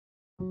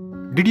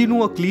Did you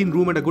know a clean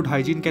room and a good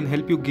hygiene can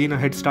help you gain a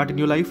head start in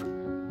your life?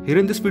 Here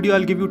in this video,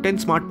 I'll give you 10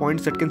 smart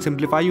points that can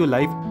simplify your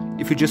life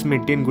if you just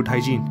maintain good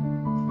hygiene.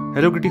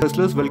 Hello gritty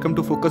hustlers, welcome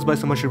to Focus by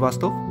Samar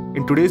Srivastava.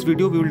 In today's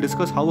video, we will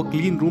discuss how a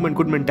clean room and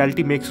good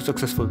mentality makes you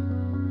successful.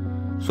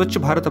 Swachh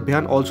Bharat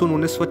Abhiyan, also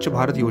known as Swachh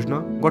Bharat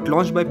Yojana, got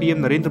launched by PM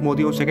Narendra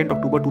Modi on 2nd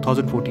October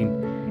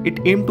 2014.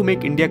 It aimed to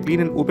make India clean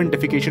and open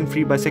defecation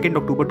free by 2nd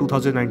October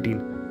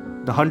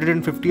 2019, the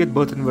 150th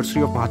birth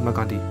anniversary of Mahatma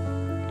Gandhi.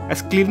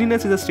 As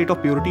cleanliness is a state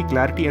of purity,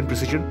 clarity and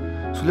precision,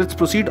 so let's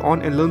proceed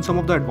on and learn some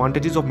of the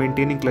advantages of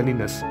maintaining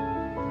cleanliness.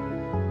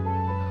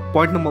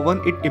 Point number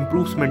 1, it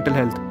improves mental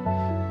health.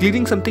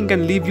 Cleaning something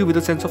can leave you with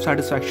a sense of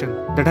satisfaction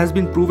that has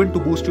been proven to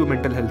boost your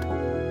mental health.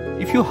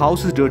 If your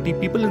house is dirty,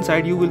 people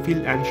inside you will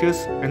feel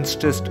anxious and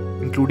stressed,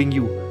 including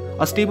you.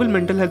 A stable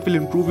mental health will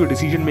improve your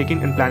decision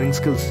making and planning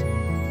skills.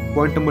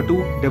 Point number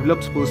 2,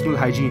 develops personal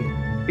hygiene.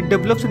 It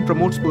develops and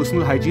promotes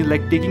personal hygiene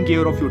like taking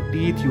care of your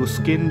teeth, your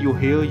skin, your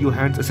hair, your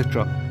hands,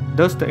 etc.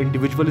 Thus, the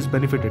individual is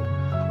benefited.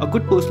 A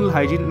good personal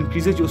hygiene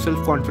increases your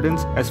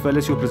self-confidence as well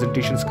as your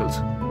presentation skills.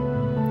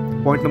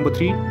 Point number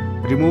 3,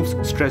 removes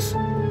stress.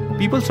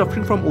 People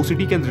suffering from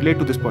OCD can relate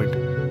to this point.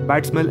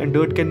 Bad smell and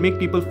dirt can make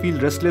people feel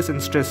restless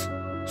and stressed.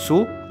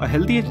 So, a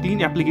healthy and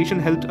clean application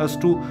helps us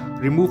to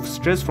remove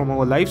stress from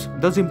our lives,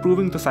 thus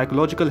improving the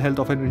psychological health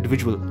of an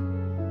individual.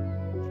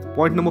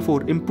 Point number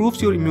 4,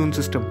 improves your immune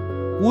system.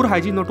 Poor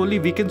hygiene not only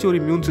weakens your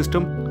immune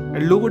system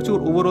and lowers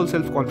your overall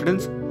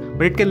self-confidence,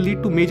 but it can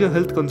lead to major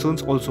health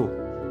concerns also.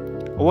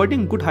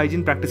 Avoiding good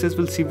hygiene practices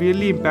will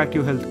severely impact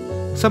your health.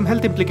 Some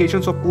health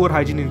implications of poor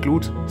hygiene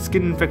includes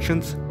skin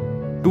infections,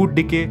 tooth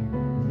decay,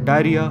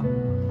 diarrhea,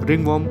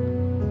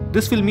 ringworm.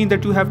 This will mean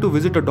that you have to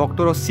visit a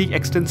doctor or seek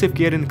extensive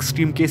care in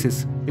extreme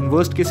cases. In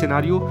worst case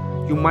scenario,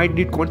 you might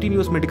need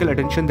continuous medical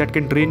attention that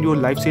can drain your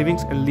life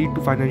savings and lead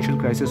to financial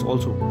crisis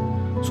also.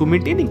 So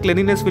maintaining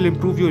cleanliness will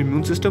improve your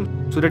immune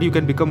system so that you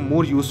can become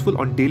more useful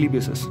on daily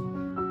basis.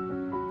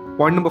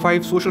 Point number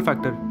 5, social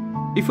factor.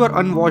 If you are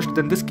unwashed,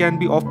 then this can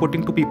be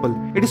off-putting to people.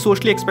 It is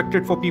socially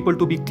expected for people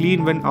to be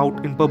clean when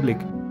out in public.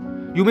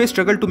 You may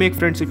struggle to make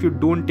friends if you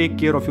don't take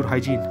care of your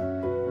hygiene.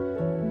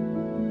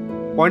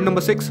 Point number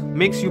 6,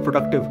 makes you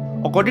productive.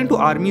 According to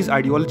Army's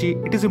ideology,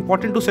 it is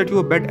important to set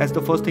your bed as the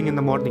first thing in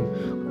the morning.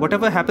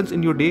 Whatever happens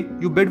in your day,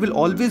 your bed will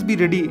always be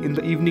ready in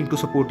the evening to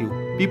support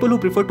you. People who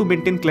prefer to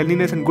maintain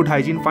cleanliness and good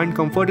hygiene find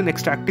comfort in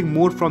extracting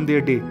more from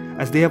their day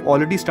as they have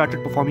already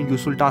started performing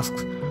useful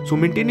tasks. So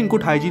maintaining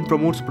good hygiene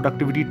promotes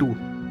productivity too.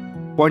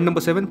 Point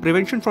number 7,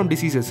 prevention from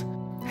diseases.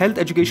 Health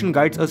education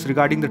guides us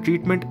regarding the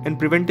treatment and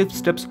preventive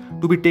steps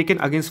to be taken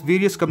against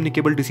various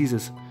communicable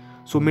diseases.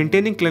 So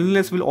maintaining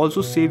cleanliness will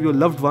also save your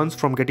loved ones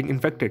from getting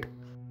infected.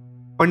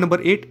 Point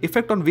number 8,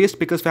 effect on waste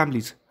pickers'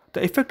 families.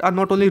 The effects are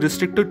not only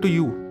restricted to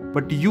you,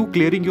 but you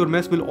clearing your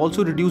mess will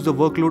also reduce the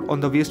workload on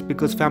the waste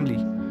pickers' family.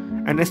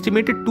 An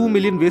estimated 2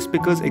 million waste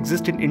pickers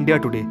exist in India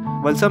today.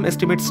 While some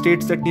estimates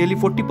states that nearly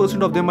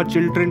 40% of them are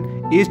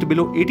children aged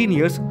below 18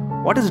 years,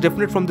 what is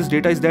definite from this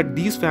data is that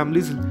these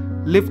families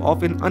live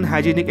off an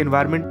unhygienic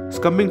environment,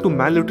 succumbing to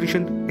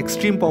malnutrition,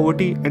 extreme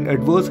poverty, and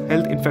adverse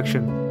health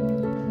infection.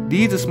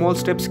 These small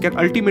steps can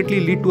ultimately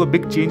lead to a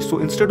big change, so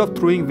instead of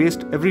throwing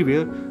waste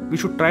everywhere, we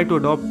should try to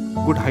adopt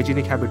good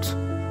hygienic habits.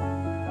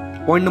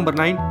 Point number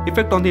 9,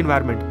 effect on the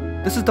environment.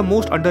 This is the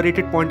most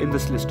underrated point in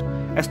this list,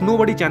 as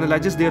nobody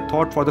channelizes their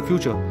thought for the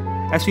future.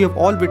 As we have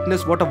all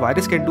witnessed what a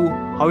virus can do,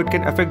 how it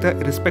can affect the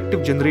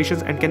respective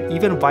generations and can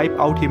even wipe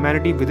out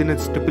humanity within a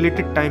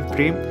stipulated time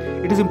frame,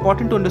 it is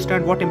important to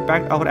understand what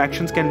impact our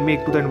actions can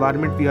make to the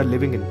environment we are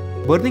living in.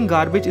 Burning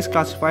garbage is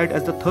classified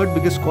as the third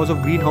biggest cause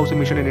of greenhouse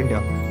emission in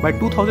India. By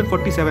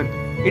 2047,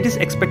 it is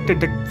expected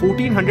that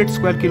 1400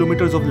 square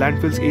kilometers of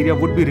landfills area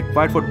would be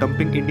required for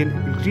dumping Indian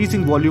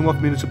increasing volume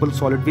of municipal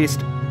solid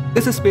waste.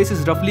 This space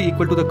is roughly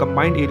equal to the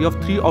combined area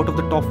of 3 out of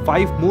the top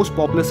 5 most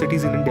populous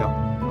cities in India: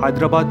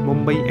 Hyderabad,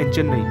 Mumbai and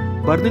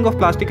Chennai. Burning of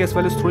plastic as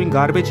well as throwing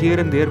garbage here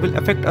and there will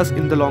affect us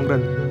in the long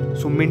run.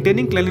 So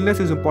maintaining cleanliness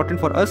is important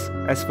for us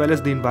as well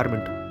as the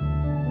environment.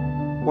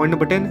 Point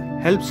number 10,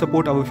 help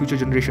support our future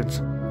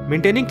generations.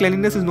 Maintaining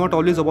cleanliness is not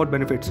always about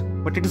benefits,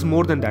 but it is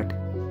more than that.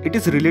 It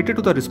is related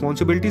to the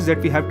responsibilities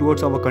that we have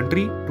towards our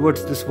country,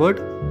 towards this world,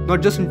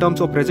 not just in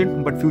terms of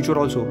present but future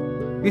also.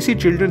 We see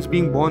children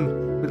being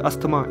born with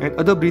asthma and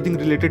other breathing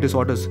related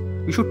disorders.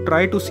 We should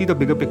try to see the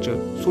bigger picture.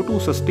 So to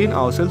sustain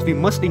ourselves, we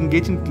must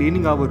engage in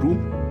cleaning our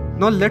room.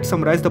 Now let's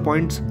summarize the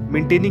points.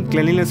 Maintaining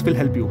cleanliness will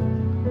help you.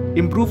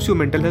 Improves your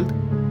mental health,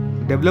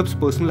 develops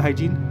personal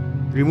hygiene,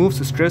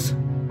 removes stress,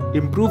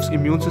 improves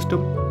immune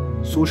system,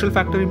 social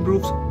factor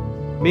improves,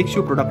 makes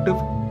you productive,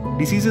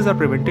 diseases are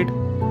prevented,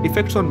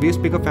 effects on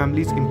waste picker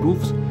families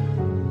improves,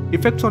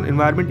 effects on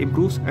environment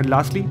improves, and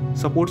lastly,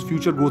 supports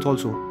future growth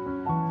also.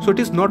 So it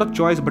is not a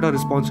choice but a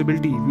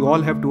responsibility we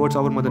all have towards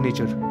our mother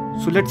nature.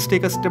 So let's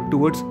take a step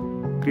towards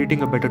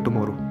creating a better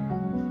tomorrow.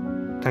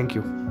 Thank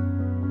you.